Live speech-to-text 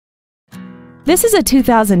This is a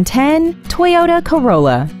 2010 Toyota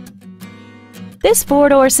Corolla. This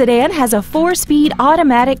four-door sedan has a 4-speed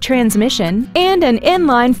automatic transmission and an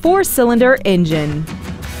inline 4-cylinder engine.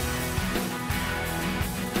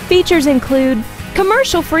 Features include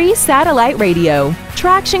commercial-free satellite radio,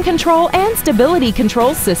 traction control and stability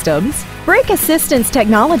control systems, brake assistance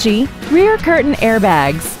technology, rear curtain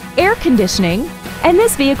airbags, air conditioning, and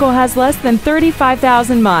this vehicle has less than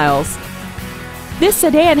 35,000 miles. This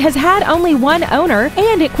sedan has had only one owner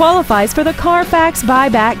and it qualifies for the Carfax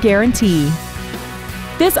buyback guarantee.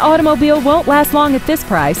 This automobile won't last long at this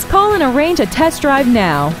price. Call and arrange a test drive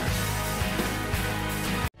now.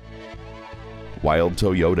 Wilde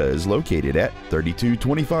Toyota is located at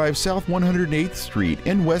 3225 South 108th Street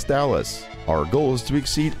in West Allis. Our goal is to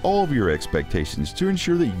exceed all of your expectations to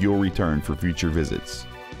ensure that you'll return for future visits.